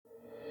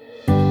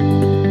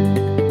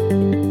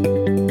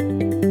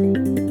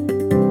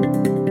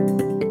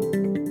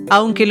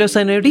Aunque los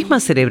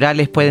aneurismas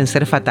cerebrales pueden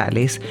ser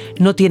fatales,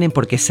 no tienen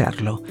por qué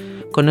serlo.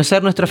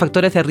 Conocer nuestros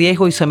factores de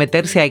riesgo y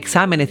someterse a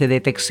exámenes de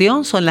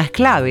detección son las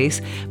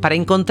claves para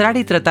encontrar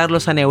y tratar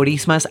los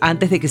aneurismas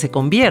antes de que se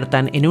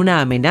conviertan en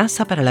una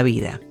amenaza para la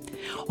vida.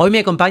 Hoy me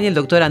acompaña el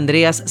doctor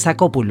Andreas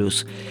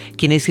Sakopoulos,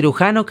 quien es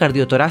cirujano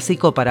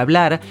cardiotorácico, para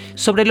hablar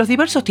sobre los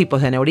diversos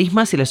tipos de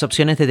aneurismas y las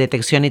opciones de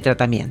detección y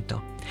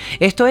tratamiento.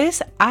 Esto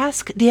es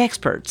Ask the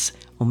Experts,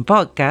 un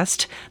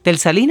podcast del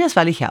Salinas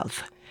Valley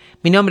Health.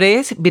 Mi nombre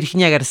es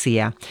Virginia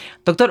García.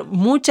 Doctor,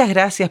 muchas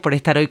gracias por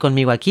estar hoy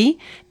conmigo aquí.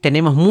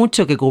 Tenemos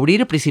mucho que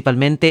cubrir,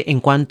 principalmente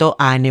en cuanto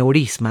a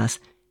aneurismas.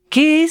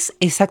 ¿Qué es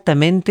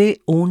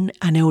exactamente un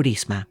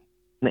aneurisma?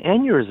 An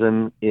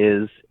aneurysm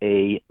is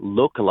a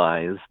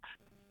localized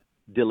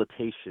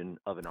dilatation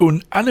of an artery.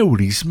 Un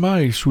aneurisma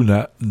es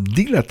una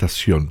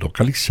dilatación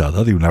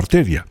localizada de una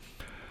arteria.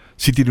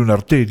 Si tiene una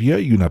arteria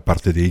y una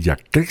parte de ella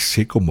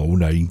crece como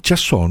una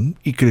hinchazón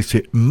y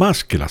crece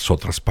más que las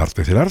otras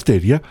partes de la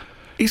arteria,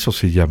 eso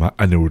se llama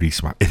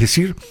aneurisma, es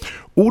decir,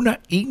 una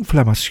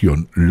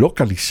inflamación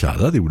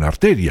localizada de una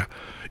arteria,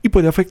 y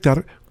puede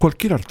afectar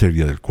cualquier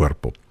arteria del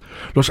cuerpo.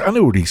 Los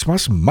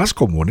aneurismas más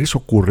comunes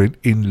ocurren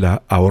en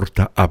la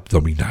aorta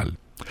abdominal.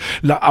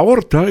 La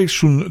aorta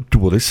es un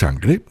tubo de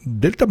sangre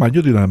del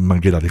tamaño de una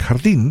manguera de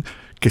jardín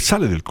que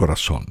sale del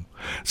corazón.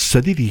 Se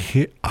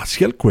dirige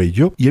hacia el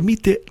cuello y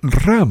emite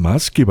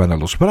ramas que van a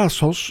los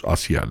brazos,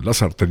 hacia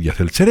las arterias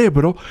del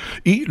cerebro,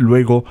 y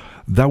luego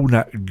da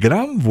una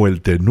gran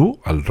vuelta en U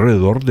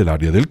alrededor del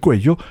área del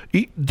cuello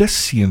y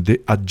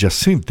desciende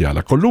adyacente a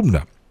la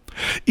columna.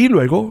 Y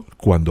luego,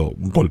 cuando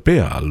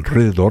golpea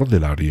alrededor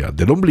del área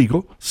del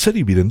ombligo, se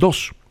divide en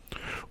dos.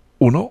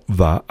 Uno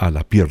va a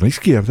la pierna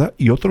izquierda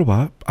y otro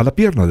va a la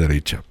pierna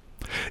derecha.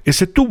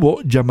 Ese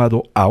tubo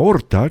llamado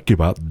aorta, que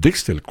va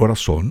desde el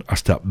corazón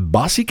hasta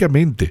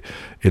básicamente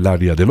el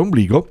área del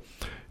ombligo,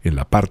 en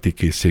la parte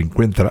que se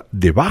encuentra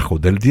debajo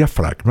del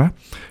diafragma,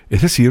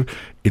 es decir,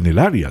 en el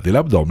área del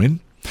abdomen,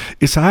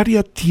 esa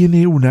área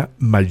tiene una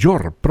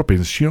mayor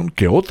propensión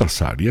que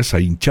otras áreas a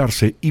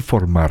hincharse y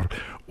formar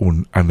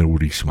un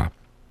aneurisma.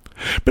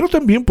 Pero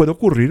también puede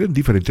ocurrir en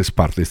diferentes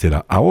partes de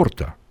la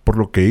aorta, por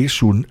lo que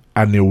es un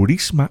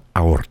aneurisma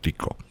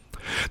aórtico.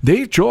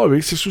 De hecho, a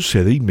veces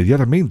sucede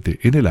inmediatamente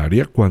en el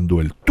área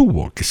cuando el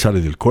tubo que sale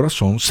del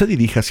corazón se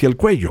dirige hacia el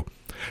cuello.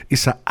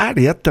 Esa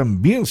área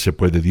también se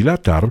puede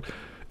dilatar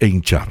e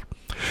hinchar.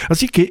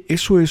 Así que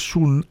eso es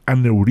un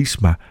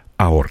aneurisma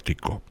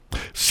aórtico.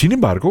 Sin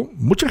embargo,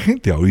 mucha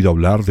gente ha oído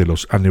hablar de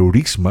los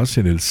aneurismas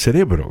en el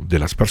cerebro de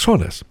las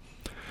personas.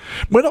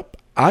 Bueno,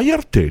 hay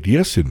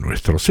arterias en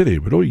nuestro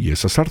cerebro y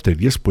esas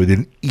arterias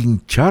pueden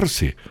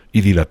hincharse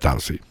y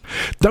dilatarse.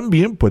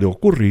 También puede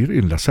ocurrir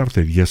en las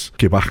arterias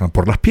que bajan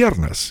por las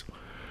piernas.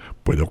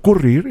 Puede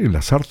ocurrir en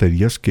las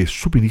arterias que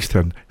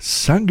suministran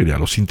sangre a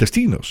los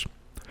intestinos.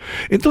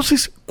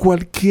 Entonces,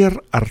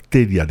 cualquier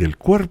arteria del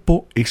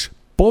cuerpo es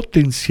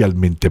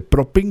potencialmente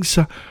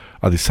propensa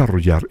a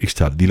desarrollar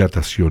esta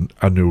dilatación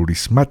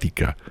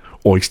aneurismática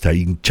o esta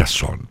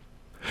hinchazón.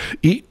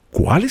 ¿Y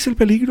cuál es el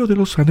peligro de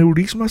los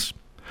aneurismas?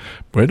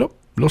 Bueno,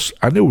 los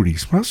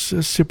aneurismas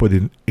se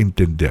pueden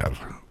entender.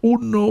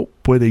 Uno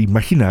puede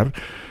imaginar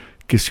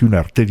que si una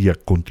arteria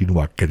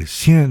continúa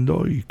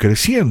creciendo y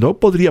creciendo,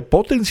 podría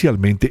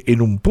potencialmente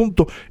en un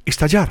punto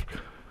estallar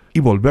y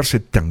volverse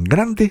tan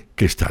grande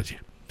que estalle.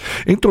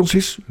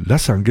 Entonces, la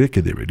sangre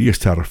que debería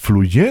estar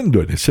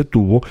fluyendo en ese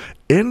tubo,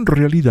 en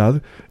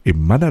realidad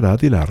emanará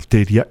de la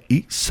arteria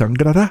y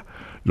sangrará,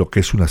 lo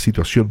que es una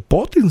situación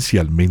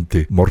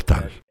potencialmente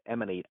mortal.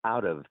 Emanate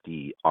out of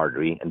the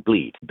artery and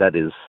bleed. That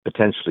is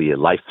potentially a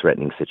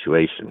life-threatening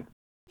situation.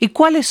 ¿Y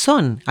cuáles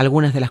son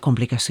algunas de las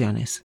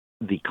complicaciones?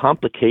 The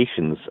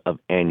complications of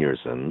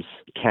aneurysms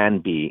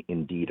can be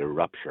indeed a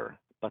rupture.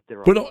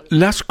 Bueno,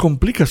 las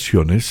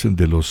complicaciones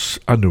de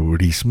los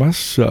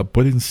aneurismas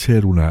pueden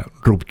ser una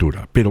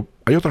ruptura, pero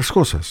hay otras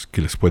cosas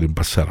que les pueden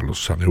pasar a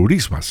los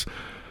aneurismas.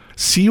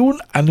 Si un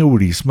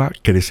aneurisma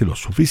crece lo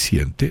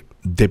suficiente,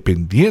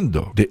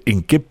 dependiendo de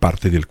en qué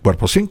parte del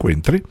cuerpo se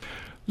encuentre,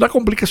 la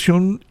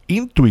complicación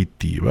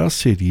intuitiva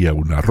sería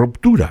una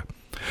ruptura.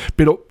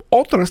 Pero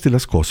otras de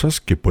las cosas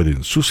que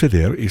pueden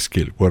suceder es que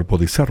el cuerpo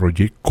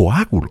desarrolle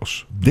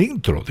coágulos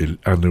dentro del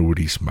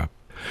aneurisma.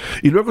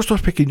 Y luego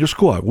estos pequeños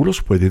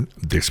coágulos pueden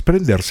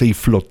desprenderse y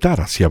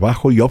flotar hacia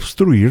abajo y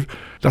obstruir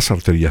las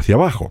arterias de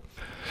abajo.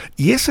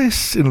 Y esa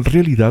es en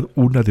realidad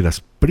una de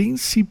las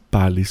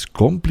principales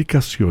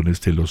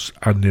complicaciones de los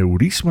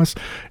aneurismas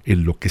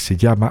en lo que se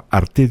llama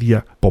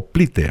arteria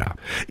poplitea.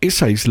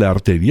 Esa es la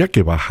arteria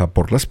que baja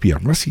por las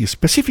piernas y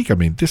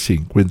específicamente se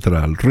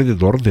encuentra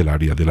alrededor del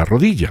área de la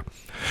rodilla.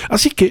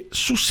 Así que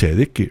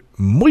sucede que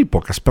muy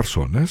pocas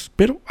personas,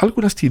 pero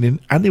algunas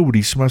tienen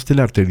aneurismas de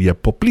la arteria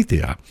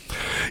poplitea.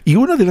 Y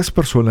una de las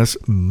personas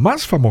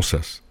más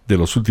famosas de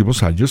los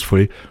últimos años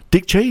fue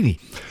Dick Cheney.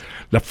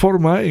 La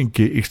forma en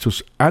que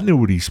estos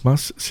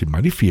aneurismas se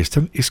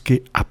manifiestan es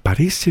que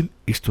aparecen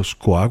estos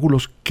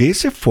coágulos que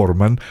se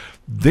forman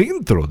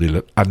dentro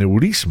del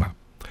aneurisma.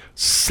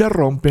 Se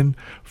rompen,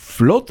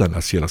 flotan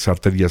hacia las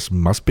arterias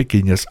más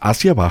pequeñas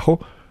hacia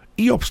abajo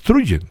y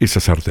obstruyen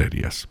esas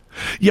arterias.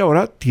 Y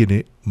ahora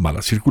tiene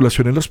mala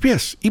circulación en los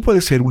pies y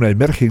puede ser una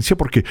emergencia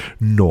porque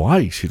no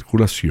hay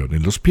circulación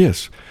en los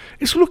pies.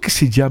 Eso es lo que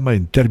se llama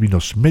en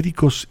términos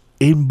médicos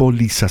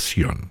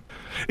embolización.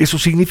 Eso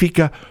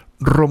significa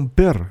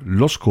romper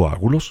los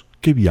coágulos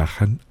que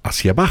viajan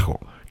hacia abajo,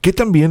 que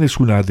también es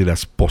una de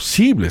las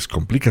posibles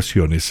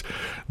complicaciones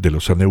de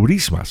los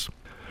aneurismas.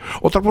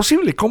 Otra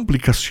posible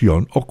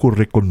complicación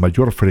ocurre con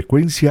mayor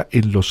frecuencia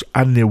en los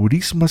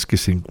aneurismas que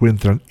se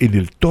encuentran en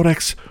el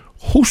tórax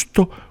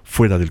justo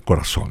fuera del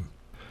corazón.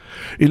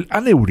 El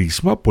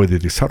aneurisma puede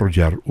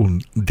desarrollar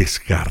un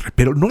desgarre,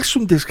 pero no es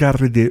un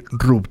desgarre de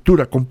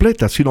ruptura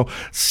completa, sino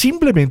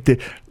simplemente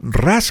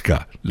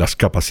rasga las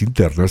capas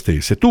internas de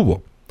ese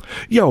tubo.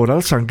 Y ahora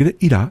la sangre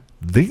irá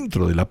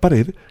dentro de la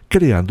pared,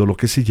 creando lo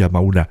que se llama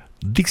una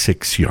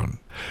disección.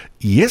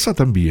 Y esa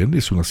también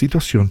es una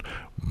situación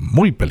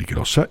muy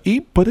peligrosa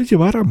y puede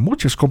llevar a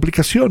muchas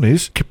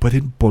complicaciones que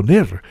pueden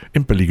poner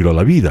en peligro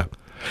la vida.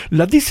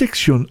 La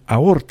disección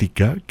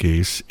aórtica, que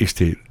es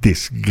este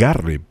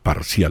desgarre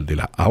parcial de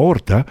la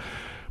aorta,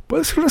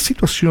 puede ser una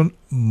situación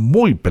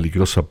muy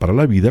peligrosa para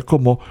la vida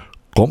como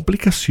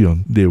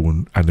complicación de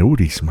un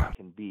aneurisma.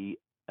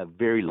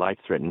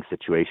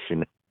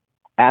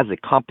 As a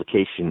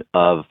complication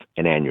of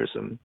an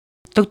aneurysm.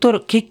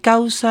 Doctor, ¿qué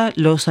causa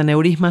los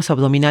aneurismas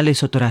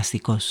abdominales o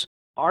torácicos?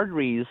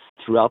 Arteries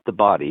throughout the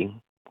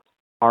body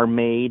are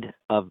made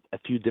of a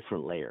few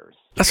different layers.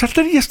 Las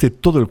arterias de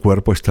todo el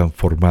cuerpo están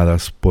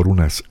formadas por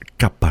unas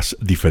capas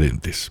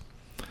diferentes.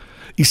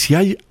 Y si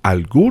hay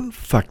algún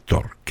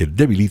factor que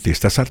debilite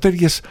estas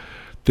arterias,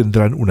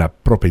 tendrán una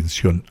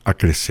propensión a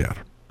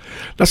crecer.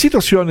 Las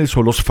situaciones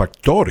o los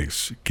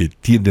factores que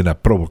tienden a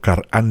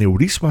provocar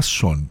aneurismas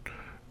son: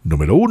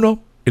 número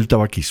 1, el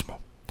tabaquismo.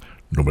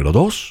 Número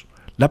 2,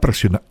 la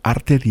presión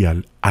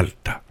arterial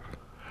alta.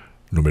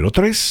 Número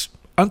 3,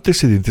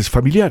 antecedentes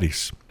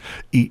familiares.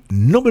 Y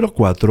número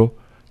 4,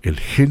 el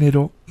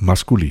género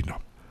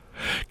masculino.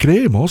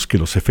 Creemos que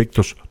los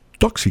efectos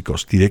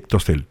tóxicos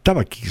directos del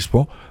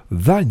tabaquismo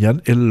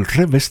dañan el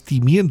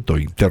revestimiento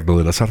interno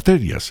de las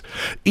arterias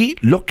y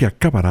lo que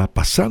acabará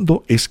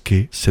pasando es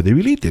que se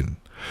debiliten.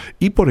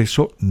 Y por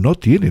eso no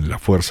tienen la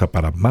fuerza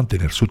para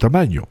mantener su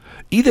tamaño.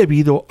 Y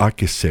debido a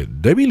que se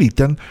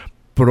debilitan,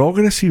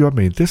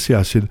 progresivamente se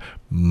hacen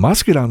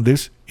más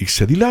grandes y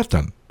se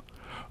dilatan.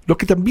 Lo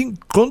que también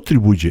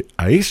contribuye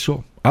a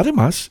eso,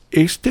 además,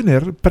 es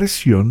tener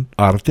presión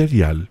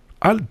arterial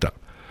alta.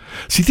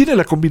 Si tiene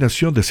la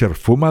combinación de ser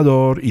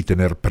fumador y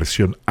tener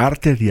presión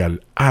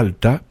arterial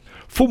alta,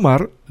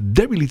 fumar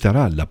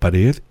debilitará la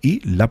pared y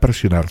la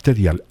presión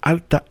arterial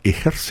alta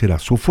ejercerá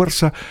su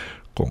fuerza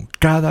con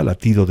cada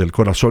latido del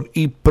corazón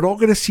y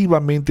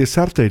progresivamente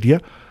esa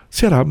arteria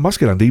se hará más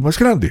grande y más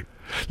grande.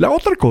 La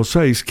otra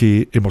cosa es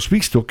que hemos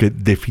visto que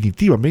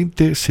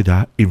definitivamente se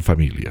da en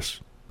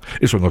familias.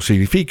 Eso no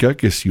significa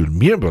que si un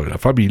miembro de la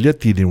familia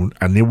tiene un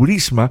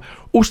aneurisma,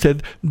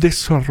 usted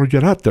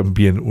desarrollará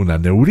también un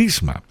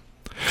aneurisma.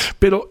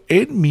 Pero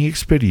en mi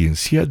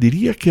experiencia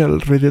diría que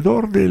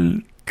alrededor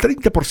del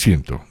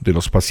 30% de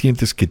los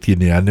pacientes que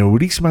tienen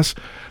aneurismas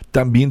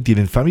también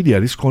tienen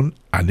familiares con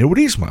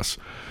aneurismas.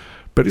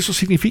 Pero eso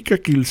significa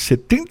que el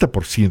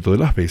 70% de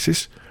las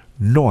veces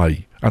no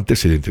hay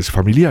antecedentes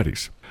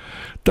familiares.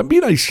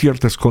 También hay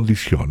ciertas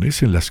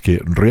condiciones en las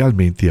que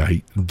realmente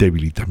hay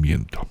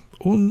debilitamiento.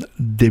 Un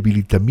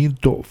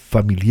debilitamiento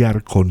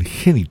familiar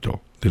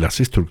congénito de las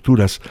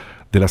estructuras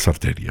de las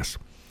arterias.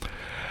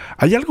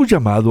 Hay algo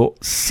llamado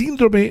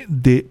síndrome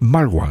de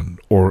Marwan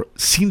o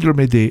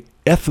síndrome de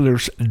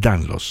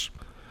Ehlers-Danlos.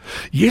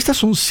 Y estas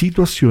son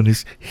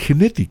situaciones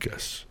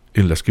genéticas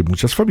en las que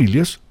muchas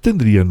familias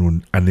tendrían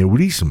un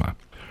aneurisma.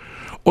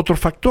 Otro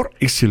factor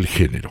es el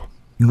género.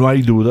 No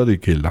hay duda de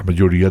que la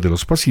mayoría de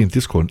los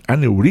pacientes con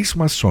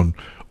aneurismas son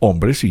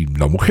hombres y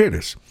no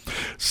mujeres.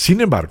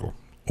 Sin embargo,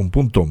 un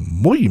punto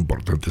muy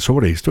importante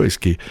sobre esto es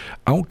que,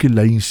 aunque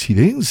la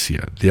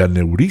incidencia de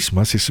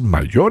aneurismas es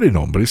mayor en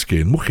hombres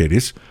que en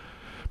mujeres,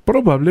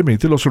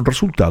 probablemente los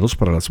resultados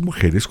para las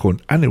mujeres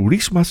con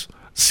aneurismas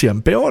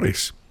sean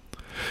peores.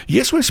 Y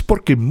eso es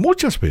porque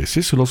muchas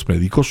veces los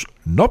médicos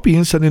no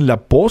piensan en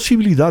la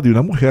posibilidad de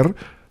una mujer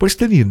pues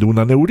teniendo un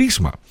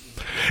aneurisma.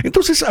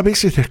 Entonces a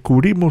veces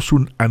descubrimos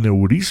un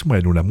aneurisma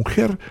en una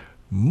mujer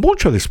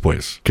mucho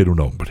después que en un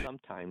hombre.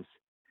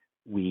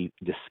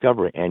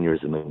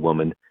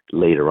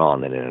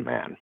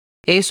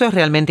 Eso es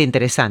realmente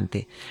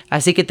interesante.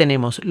 Así que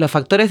tenemos los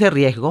factores de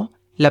riesgo,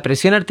 la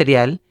presión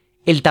arterial,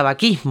 el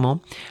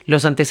tabaquismo,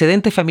 los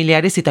antecedentes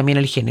familiares y también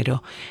el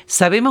género.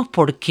 ¿Sabemos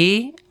por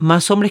qué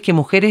más hombres que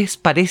mujeres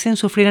parecen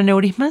sufrir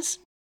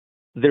aneurismas?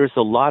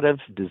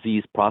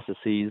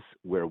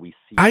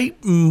 Hay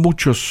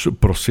muchos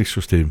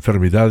procesos de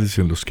enfermedades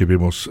en los que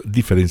vemos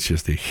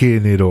diferencias de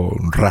género,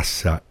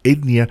 raza,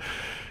 etnia,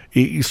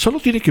 y solo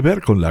tiene que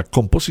ver con la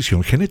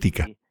composición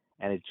genética.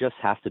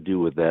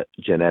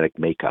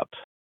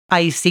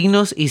 ¿Hay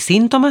signos y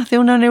síntomas de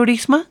un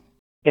aneurisma?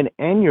 An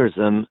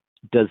aneurysm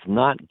does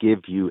not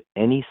give you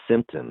any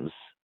symptoms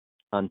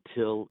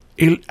until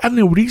El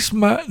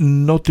aneurisma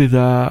no te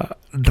da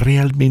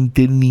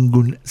realmente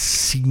ningún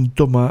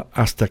síntoma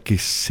hasta que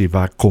se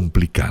va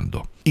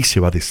complicando y se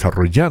va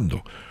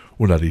desarrollando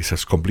una de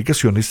esas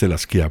complicaciones de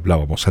las que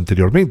hablábamos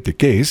anteriormente,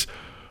 que es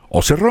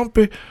o se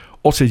rompe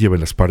o se lleva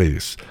en las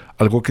paredes,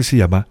 algo que se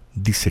llama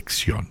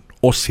disección,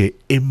 o se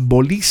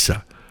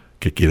emboliza,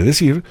 que quiere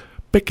decir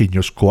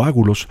pequeños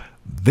coágulos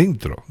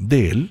dentro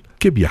de él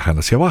que viajan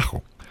hacia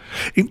abajo.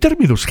 En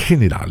términos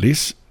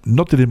generales,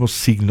 no tenemos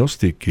signos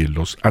de que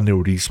los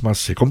aneurismas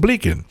se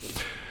compliquen.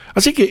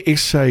 Así que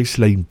esa es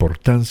la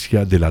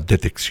importancia de la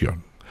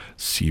detección.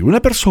 Si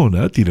una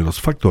persona tiene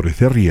los factores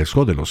de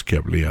riesgo de los que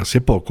hablé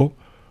hace poco,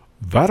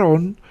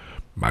 varón,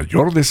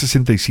 mayor de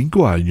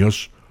 65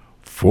 años,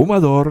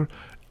 fumador,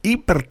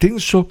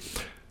 hipertenso,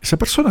 esa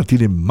persona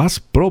tiene más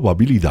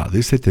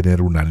probabilidades de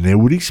tener un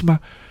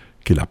aneurisma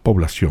que la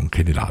población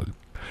general.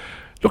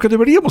 Lo que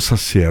deberíamos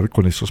hacer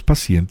con esos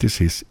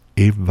pacientes es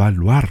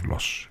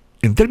evaluarlos.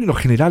 En términos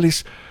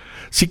generales,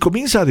 si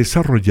comienza a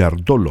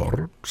desarrollar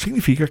dolor,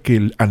 significa que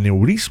el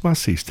aneurisma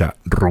se está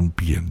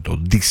rompiendo,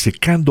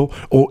 disecando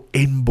o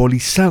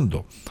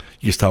embolizando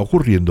y está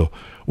ocurriendo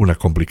una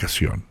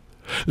complicación.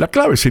 La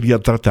clave sería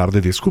tratar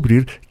de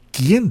descubrir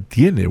quién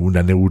tiene un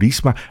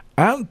aneurisma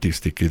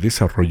antes de que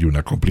desarrolle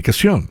una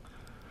complicación.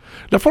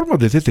 La forma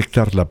de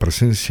detectar la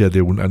presencia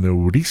de un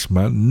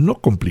aneurisma no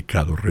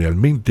complicado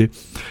realmente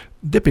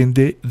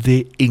depende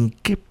de en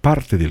qué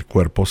parte del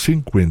cuerpo se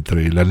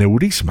encuentre el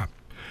aneurisma.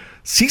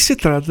 Si se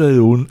trata de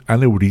un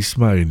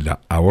aneurisma en la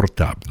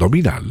aorta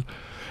abdominal,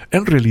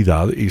 en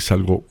realidad es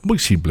algo muy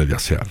simple de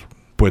hacer.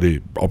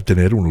 Puede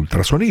obtener un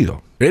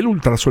ultrasonido, el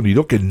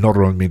ultrasonido que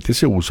normalmente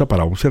se usa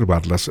para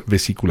observar las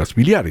vesículas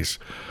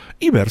biliares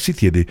y ver si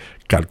tiene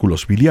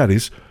cálculos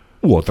biliares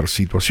u otras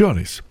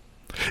situaciones.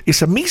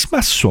 Esa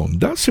misma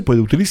sonda se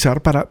puede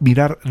utilizar para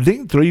mirar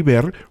dentro y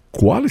ver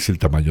cuál es el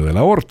tamaño de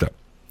la aorta.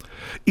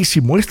 Y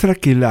si muestra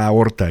que la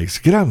aorta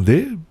es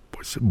grande,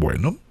 pues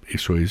bueno,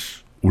 eso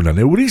es un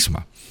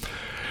aneurisma.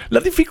 La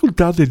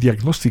dificultad de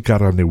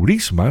diagnosticar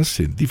aneurismas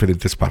en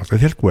diferentes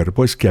partes del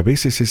cuerpo es que a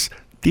veces es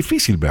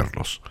difícil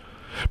verlos.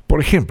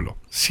 Por ejemplo,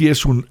 si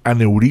es un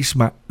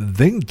aneurisma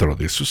dentro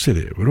de su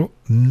cerebro,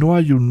 no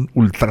hay un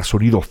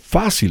ultrasonido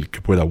fácil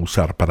que pueda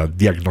usar para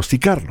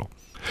diagnosticarlo.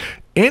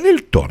 En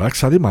el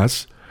tórax,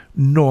 además,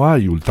 no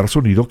hay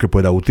ultrasonido que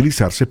pueda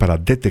utilizarse para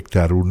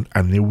detectar un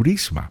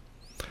aneurisma.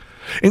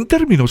 En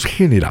términos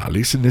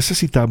generales,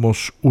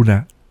 necesitamos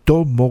una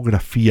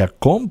tomografía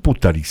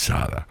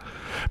computarizada,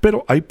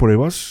 pero hay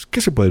pruebas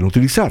que se pueden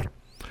utilizar.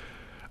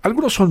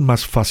 Algunos son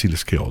más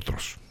fáciles que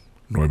otros,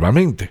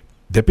 nuevamente,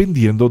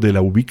 dependiendo de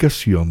la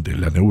ubicación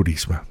del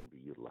aneurisma.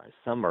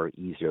 some are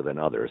easier than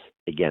others,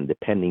 again,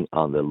 depending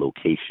on the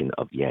location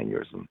of the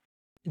aneurysm.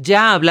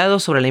 Ya ha hablado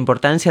sobre la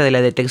importancia de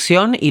la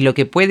detección y lo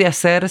que puede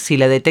hacer si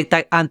la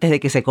detecta antes de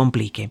que se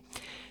complique.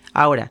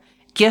 Ahora,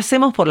 ¿qué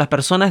hacemos por las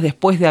personas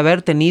después de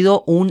haber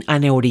tenido un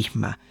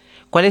aneurisma?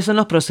 ¿Cuáles son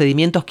los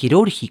procedimientos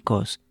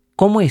quirúrgicos?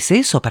 ¿Cómo es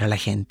eso para la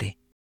gente?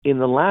 In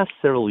the last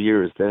several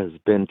years, there has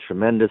been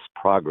tremendous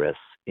progress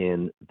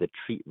in the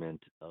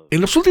treatment of...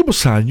 En los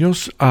últimos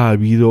años ha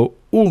habido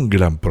un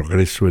gran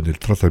progreso en el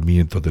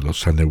tratamiento de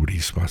los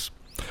aneurismas.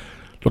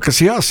 Lo que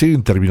se hace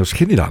en términos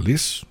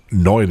generales,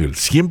 no en el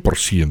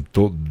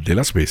 100% de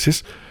las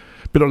veces,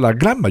 pero la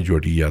gran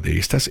mayoría de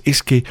estas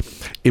es que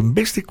en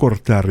vez de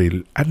cortar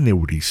el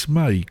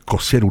aneurisma y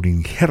coser un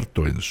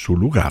injerto en su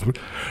lugar,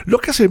 lo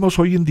que hacemos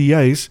hoy en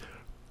día es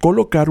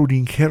colocar un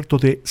injerto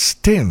de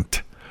stent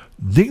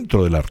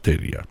dentro de la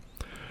arteria.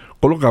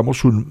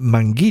 Colocamos un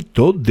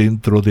manguito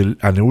dentro del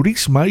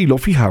aneurisma y lo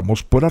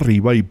fijamos por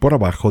arriba y por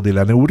abajo del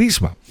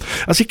aneurisma.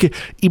 Así que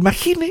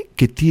imagine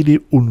que tiene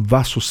un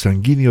vaso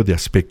sanguíneo de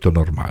aspecto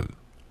normal.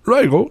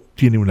 Luego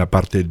tiene una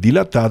parte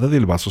dilatada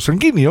del vaso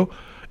sanguíneo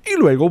y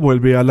luego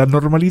vuelve a la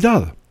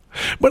normalidad.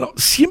 Bueno,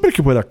 siempre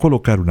que pueda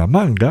colocar una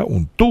manga,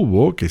 un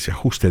tubo que se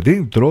ajuste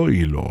dentro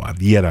y lo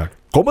adhiera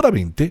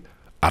cómodamente,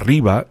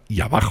 arriba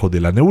y abajo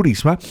del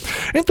aneurisma,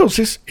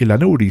 entonces el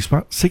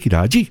aneurisma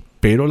seguirá allí,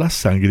 pero la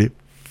sangre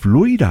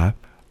fluirá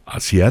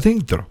hacia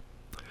adentro.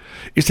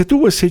 Este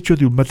tubo es hecho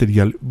de un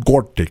material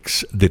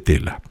Gore-Tex de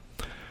tela.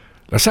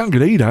 La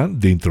sangre irá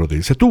dentro de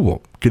ese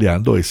tubo,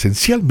 creando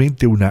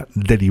esencialmente una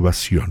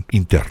derivación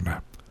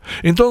interna.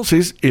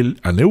 Entonces el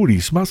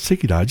aneurisma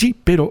seguirá allí,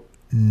 pero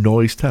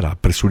no estará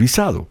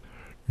presurizado.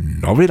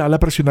 No verá la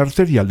presión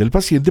arterial del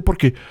paciente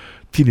porque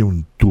tiene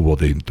un tubo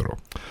dentro.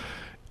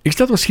 He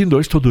estado haciendo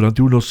esto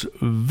durante unos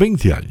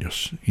 20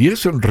 años y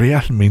es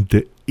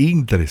realmente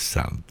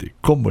interesante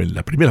cómo en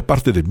la primera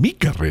parte de mi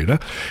carrera,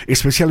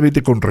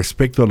 especialmente con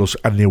respecto a los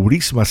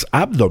aneurismas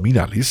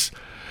abdominales,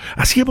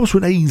 hacíamos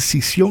una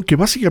incisión que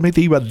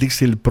básicamente iba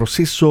desde el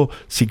proceso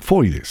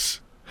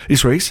sigmoides,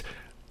 eso es,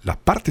 la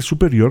parte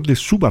superior de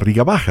su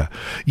barriga baja,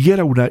 y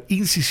era una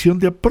incisión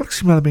de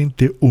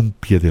aproximadamente 1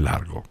 pie de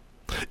largo.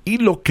 Y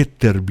lo que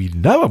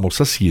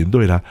terminábamos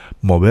haciendo era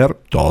mover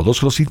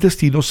todos los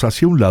intestinos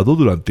hacia un lado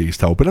durante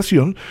esta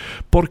operación,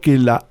 porque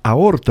la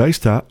aorta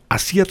está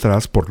hacia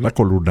atrás por la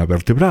columna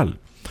vertebral.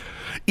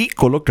 y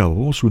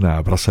colocábamos una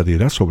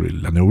abrazadera sobre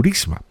el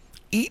aneurisma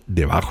y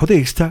debajo de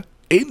esta,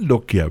 en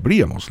lo que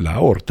abríamos la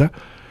aorta,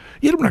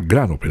 y era una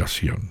gran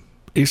operación.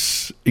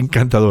 Es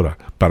encantadora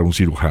para un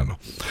cirujano.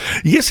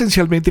 Y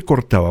esencialmente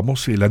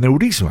cortábamos el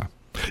aneurisma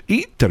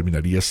y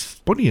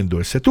terminarías poniendo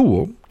ese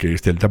tubo, que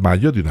es del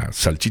tamaño de una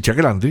salchicha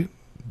grande,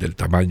 del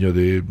tamaño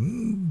de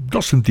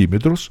 2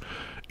 centímetros,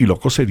 y lo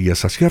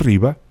coserías hacia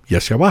arriba y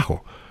hacia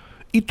abajo,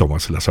 y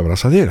tomas las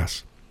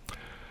abrazaderas.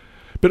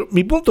 Pero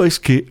mi punto es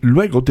que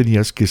luego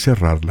tenías que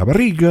cerrar la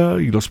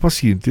barriga y los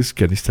pacientes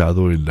que han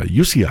estado en la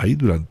UCI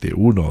durante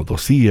 1 o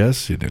 2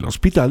 días, en el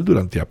hospital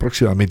durante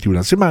aproximadamente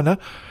una semana,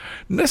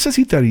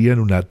 necesitarían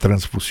una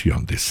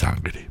transfusión de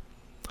sangre.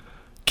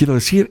 Quiero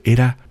decir,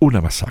 era una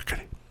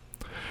masacre.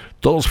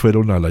 Todos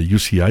fueron a la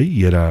UCI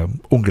y era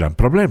un gran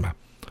problema.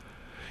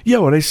 Y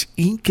ahora es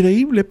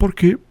increíble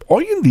porque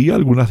hoy en día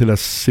algunas de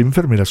las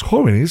enfermeras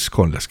jóvenes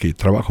con las que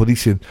trabajo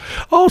dicen,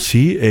 oh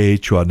sí, he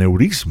hecho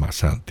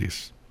aneurismas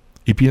antes.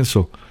 Y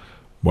pienso,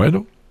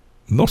 bueno,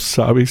 no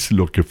sabes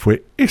lo que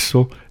fue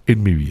eso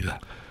en mi vida.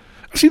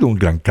 Ha sido un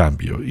gran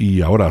cambio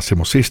y ahora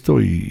hacemos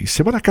esto y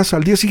se van a casa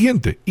al día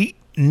siguiente y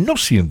no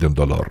sienten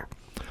dolor.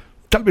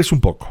 Tal vez un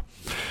poco.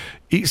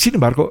 Y sin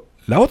embargo,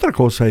 la otra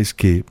cosa es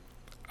que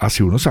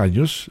hace unos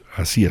años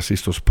hacías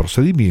estos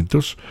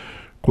procedimientos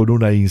con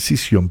una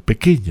incisión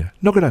pequeña,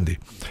 no grande.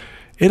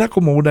 Era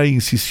como una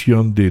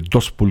incisión de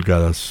 2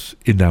 pulgadas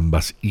en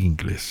ambas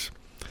ingles.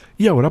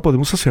 Y ahora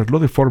podemos hacerlo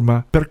de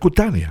forma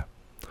percutánea.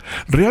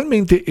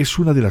 Realmente es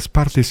una de las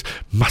partes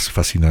más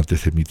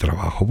fascinantes de mi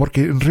trabajo,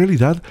 porque en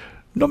realidad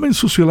no me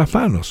ensucio las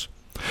manos.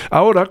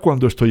 Ahora,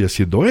 cuando estoy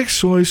haciendo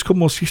eso, es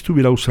como si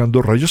estuviera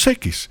usando rayos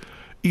X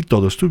y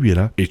todo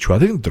estuviera hecho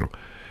adentro.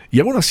 Y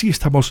aún así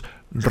estamos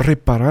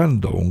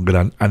reparando un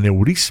gran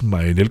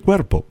aneurisma en el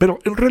cuerpo, pero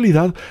en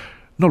realidad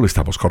no lo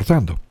estamos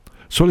cortando,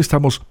 solo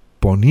estamos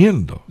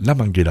poniendo la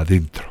manguera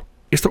dentro.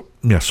 Esto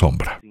me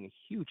asombra.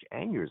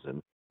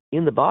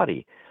 In the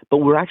body,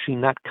 but we're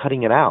actually not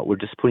cutting it out. We're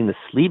just putting the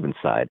sleeve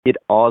inside. It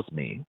awes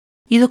me.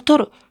 Y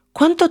doctor,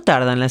 ¿cuánto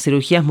tardan las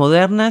cirugías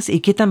modernas y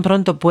qué tan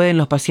pronto pueden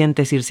los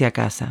pacientes irse a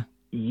casa?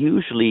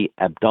 Usually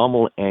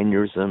abdominal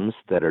aneurysms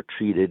that are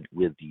treated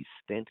with the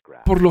stent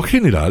graft. Por lo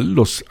general,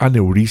 los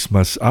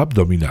aneurismas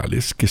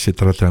abdominales que se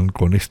tratan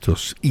con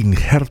estos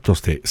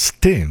injertos de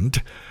stent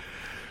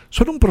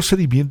son un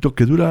procedimiento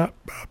que dura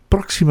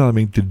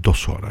aproximadamente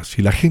 2 horas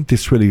y la gente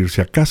suele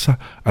irse a casa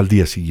al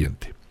día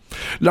siguiente.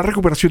 La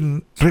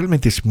recuperación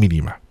realmente es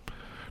mínima.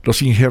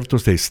 Los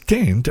injertos de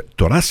stent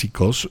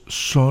torácicos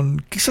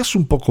son quizás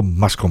un poco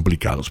más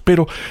complicados,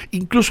 pero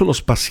incluso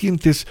los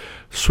pacientes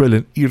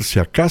suelen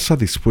irse a casa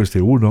después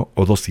de 1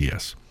 o 2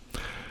 días.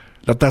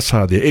 La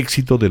tasa de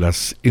éxito de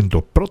las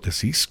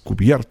endoprótesis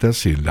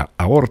cubiertas en la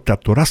aorta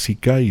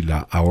torácica y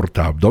la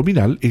aorta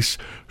abdominal es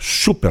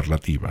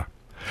superlativa.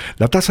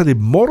 La tasa de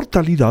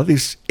mortalidad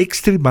es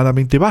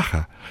extremadamente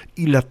baja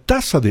y la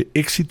tasa de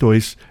éxito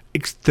es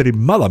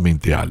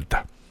extremadamente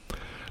alta.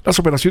 Las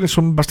operaciones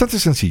son bastante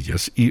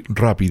sencillas y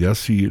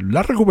rápidas y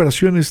la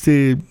recuperación es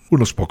de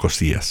unos pocos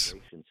días.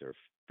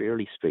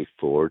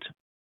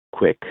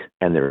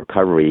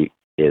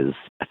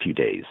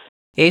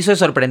 Eso es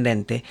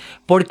sorprendente,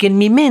 porque en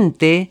mi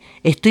mente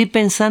estoy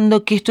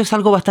pensando que esto es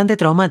algo bastante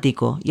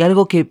traumático y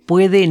algo que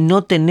puede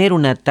no tener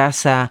una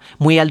tasa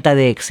muy alta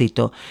de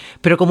éxito.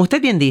 Pero como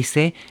usted bien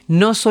dice,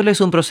 no solo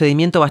es un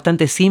procedimiento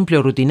bastante simple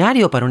o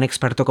rutinario para un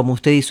experto como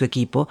usted y su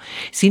equipo,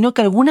 sino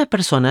que algunas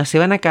personas se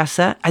van a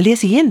casa al día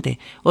siguiente,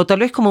 o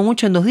tal vez como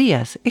mucho en 2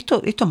 días.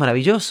 Esto es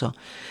maravilloso.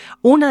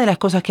 Una de las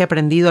cosas que he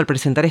aprendido al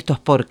presentar estos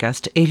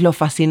podcasts es lo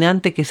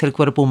fascinante que es el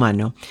cuerpo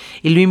humano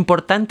y lo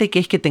importante que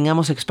es que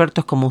tengamos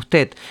expertos como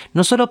usted,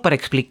 no solo para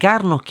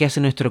explicarnos qué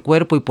hace nuestro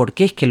cuerpo y por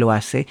qué es que lo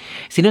hace,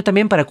 sino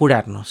también para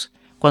curarnos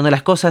cuando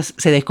las cosas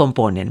se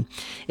descomponen.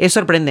 Es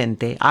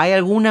sorprendente. ¿Hay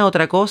alguna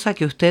otra cosa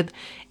que usted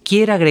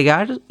quiera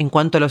agregar en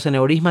cuanto a los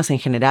aneurismas en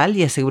general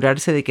y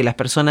asegurarse de que las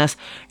personas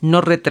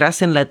no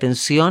retrasen la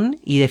atención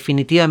y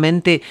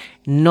definitivamente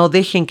no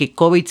dejen que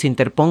COVID se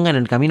interponga en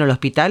el camino al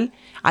hospital?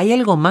 ¿Hay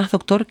algo más,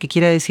 doctor, que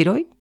quiera decir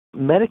hoy?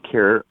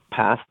 Medicare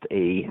passed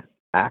a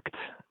act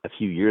a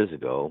few years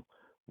ago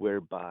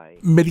whereby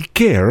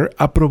Medicare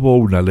aprobó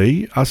una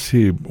ley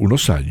hace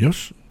unos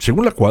años,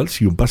 según la cual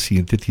si un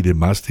paciente tiene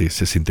más de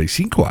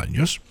 65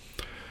 años,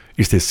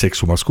 es de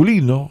sexo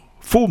masculino,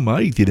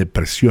 fuma y tiene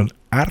presión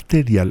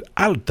arterial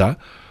alta,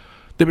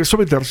 debe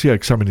someterse a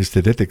exámenes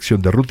de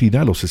detección de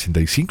rutina a los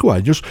 65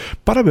 años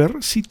para ver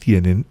si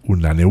tienen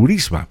un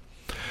aneurisma.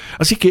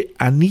 Así que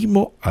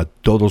animo a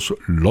todos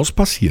los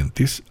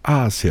pacientes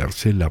a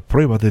hacerse la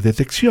prueba de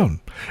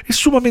detección. Es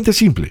sumamente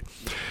simple.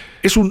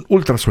 Es un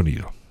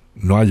ultrasonido.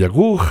 No hay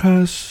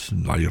agujas,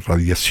 no hay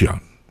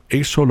radiación.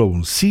 Es solo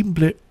un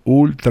simple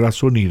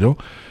ultrasonido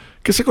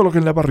que se coloca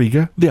en la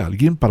barriga de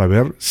alguien para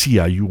ver si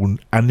hay un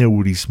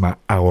aneurisma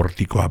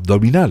aórtico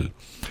abdominal.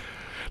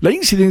 La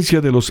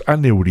incidencia de los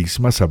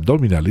aneurismas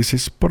abdominales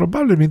es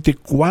probablemente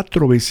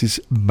 4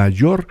 veces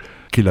mayor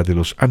que la de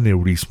los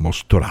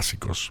aneurismos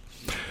torácicos.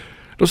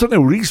 Los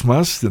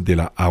aneurismas de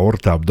la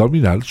aorta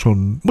abdominal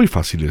son muy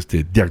fáciles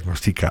de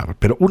diagnosticar,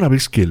 pero una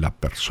vez que la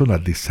persona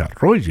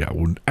desarrolla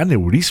un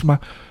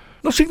aneurisma,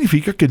 no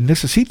significa que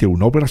necesite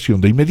una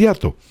operación de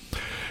inmediato.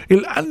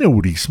 El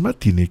aneurisma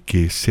tiene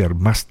que ser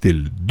más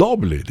del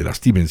doble de las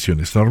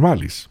dimensiones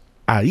normales.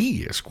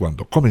 Ahí es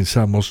cuando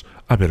comenzamos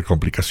a ver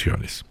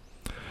complicaciones.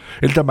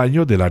 El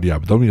tamaño del área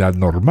abdominal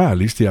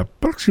normal es de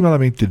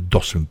aproximadamente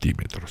 2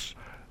 centímetros.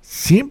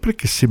 Siempre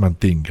que se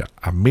mantenga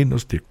a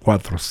menos de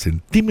 4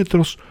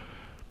 centímetros,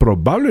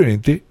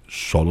 probablemente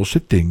solo se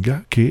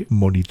tenga que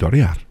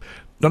monitorear.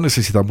 No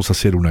necesitamos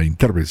hacer una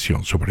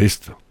intervención sobre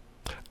esto.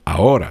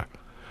 Ahora,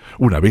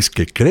 una vez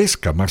que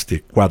crezca más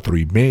de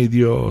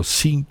 4,5,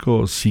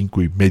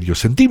 5,5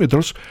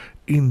 centímetros,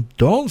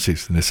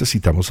 entonces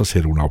necesitamos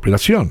hacer una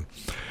operación.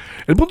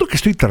 El punto que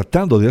estoy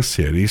tratando de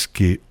hacer es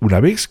que una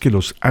vez que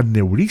los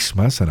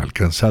aneurismas han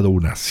alcanzado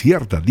una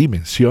cierta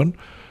dimensión,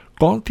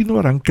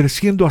 continuarán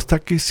creciendo hasta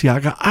que se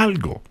haga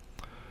algo.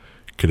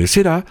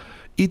 Crecerá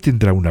y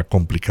tendrá una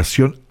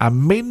complicación a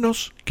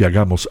menos que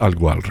hagamos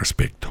algo al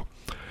respecto.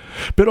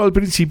 Pero al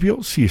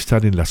principio, si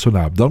están en la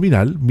zona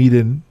abdominal,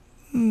 miden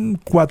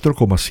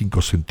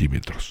 4,5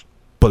 centímetros.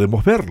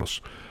 Podemos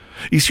verlos.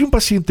 Y si un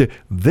paciente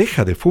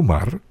deja de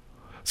fumar,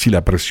 si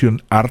la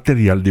presión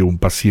arterial de un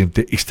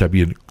paciente está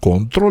bien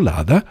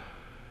controlada,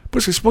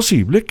 pues es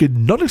posible que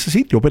no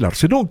necesite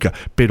operarse nunca,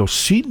 pero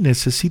sí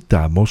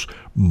necesitamos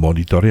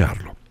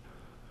monitorearlo.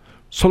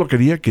 Solo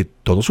quería que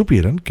todos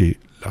supieran que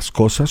las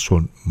cosas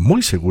son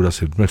muy seguras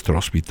en nuestro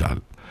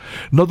hospital.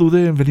 No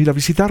dude en venir a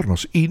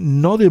visitarnos y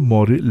no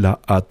demore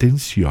la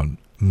atención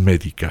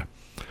médica.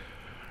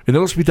 En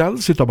el hospital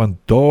se toman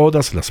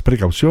todas las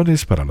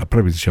precauciones para la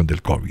prevención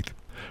del COVID.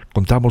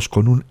 Contamos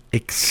con un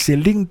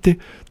excelente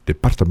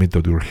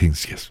departamento de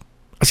urgencias.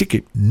 Así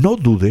que no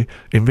dude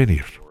en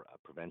venir.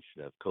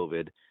 Of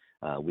COVID,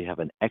 we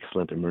have an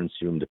excellent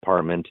emergency room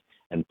department,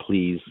 and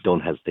please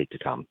don't hesitate to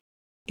come.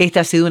 Esta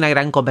ha sido una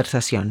gran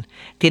conversación.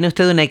 Tiene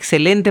usted una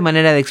excelente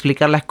manera de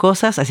explicar las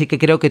cosas, así que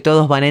creo que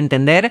todos van a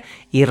entender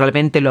y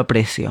realmente lo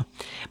aprecio.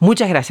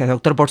 Muchas gracias,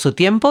 doctor, por su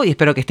tiempo y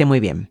espero que esté muy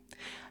bien.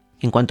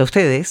 En cuanto a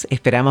ustedes,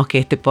 esperamos que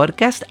este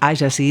podcast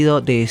haya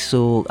sido de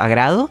su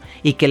agrado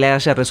y que le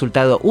haya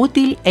resultado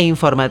útil e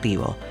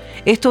informativo.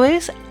 Esto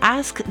es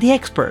Ask the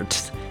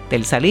Experts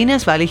del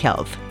Salinas Valley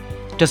Health.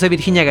 Yo soy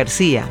Virginia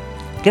García.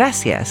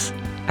 Gracias.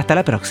 Hasta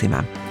la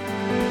próxima.